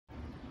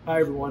Hi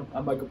everyone,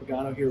 I'm Michael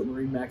Pagano here at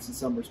MarineMax in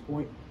Summers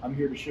Point. I'm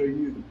here to show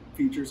you the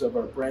features of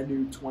our brand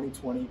new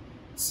 2020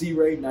 Sea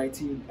Ray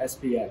 19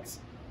 SPX.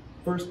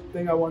 First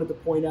thing I wanted to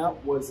point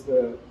out was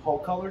the hull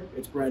color.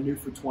 It's brand new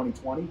for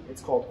 2020.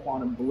 It's called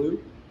Quantum Blue.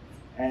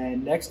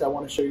 And next I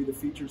want to show you the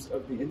features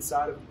of the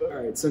inside of the boat.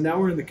 Alright, so now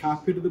we're in the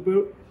cockpit of the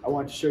boat. I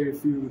want to show you a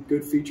few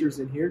good features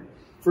in here.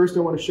 First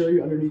I want to show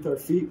you underneath our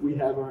feet we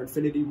have our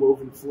infinity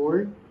woven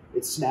flooring.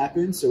 It's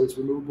snap-in, so it's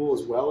removable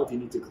as well if you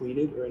need to clean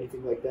it or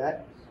anything like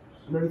that.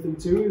 Another thing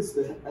too is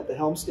that at the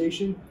helm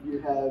station you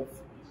have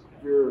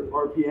your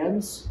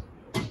RPMs,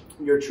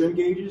 your trim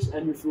gauges,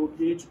 and your fuel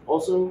gauge.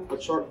 Also a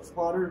chart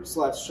plotter /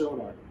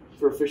 sonar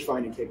for fish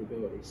finding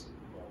capabilities.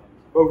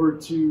 Over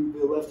to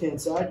the left-hand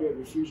side you have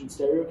your Fusion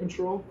stereo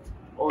control,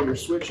 all your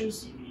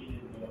switches,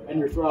 and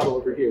your throttle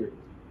over here.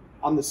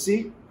 On the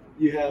seat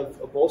you have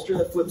a bolster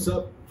that flips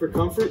up for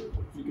comfort.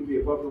 You can be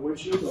above the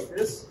windshield like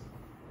this,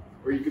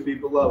 or you could be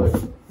below it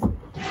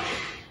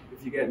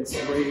if you get in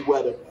some rainy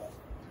weather.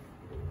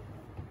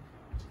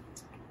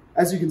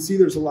 As you can see,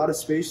 there's a lot of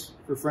space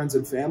for friends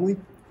and family.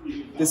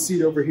 This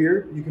seat over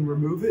here, you can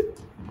remove it,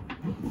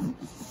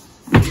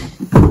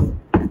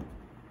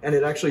 and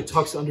it actually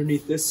tucks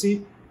underneath this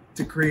seat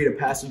to create a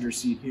passenger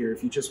seat here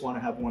if you just want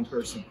to have one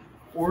person.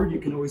 Or you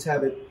can always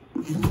have it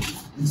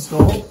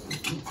installed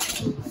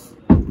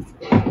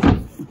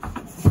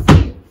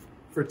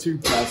for 2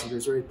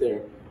 passengers right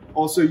there.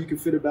 Also, you can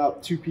fit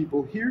about 2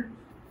 people here.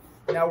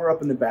 Now we're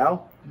up in the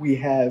bow. We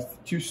have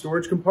 2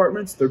 storage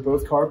compartments. They're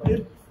both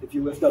carpeted. If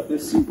you lift up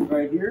this seat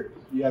right here,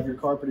 you have your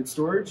carpeted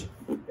storage.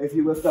 If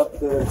you lift up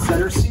the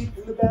center seat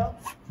in the bow,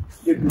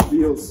 it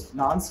reveals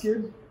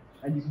non-skid,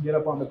 and you can get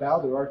up on the bow.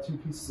 There are 2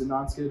 pieces of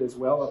non-skid as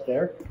well up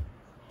there.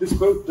 This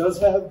boat does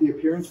have the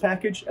appearance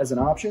package as an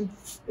option.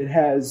 It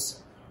has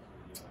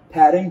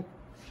padding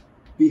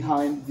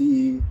behind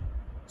the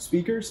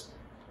speakers.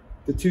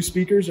 The 2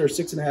 speakers are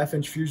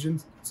 6.5-inch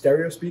Fusion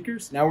stereo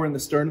speakers. Now we're in the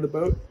stern of the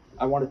boat.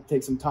 I wanted to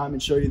take some time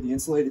and show you the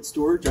insulated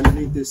storage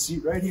underneath this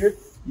seat right here.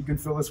 You can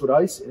fill this with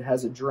ice. It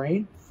has a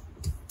drain.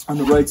 On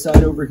the right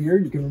side over here,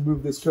 you can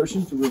remove this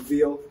cushion to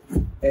reveal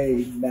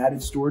a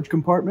matted storage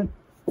compartment.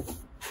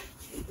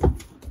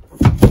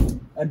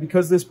 And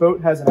because this boat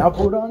has an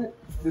outboard on it,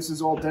 this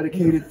is all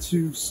dedicated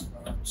to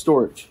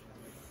storage.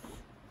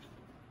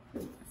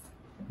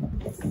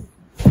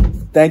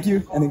 Thank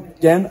you. And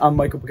again, I'm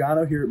Michael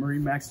Pagano here at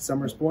MarineMax at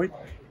Summers Point.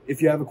 If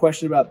you have a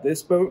question about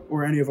this boat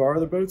or any of our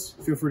other boats,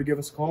 feel free to give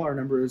us a call. Our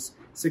number is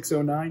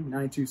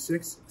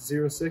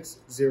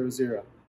 609-926-0600.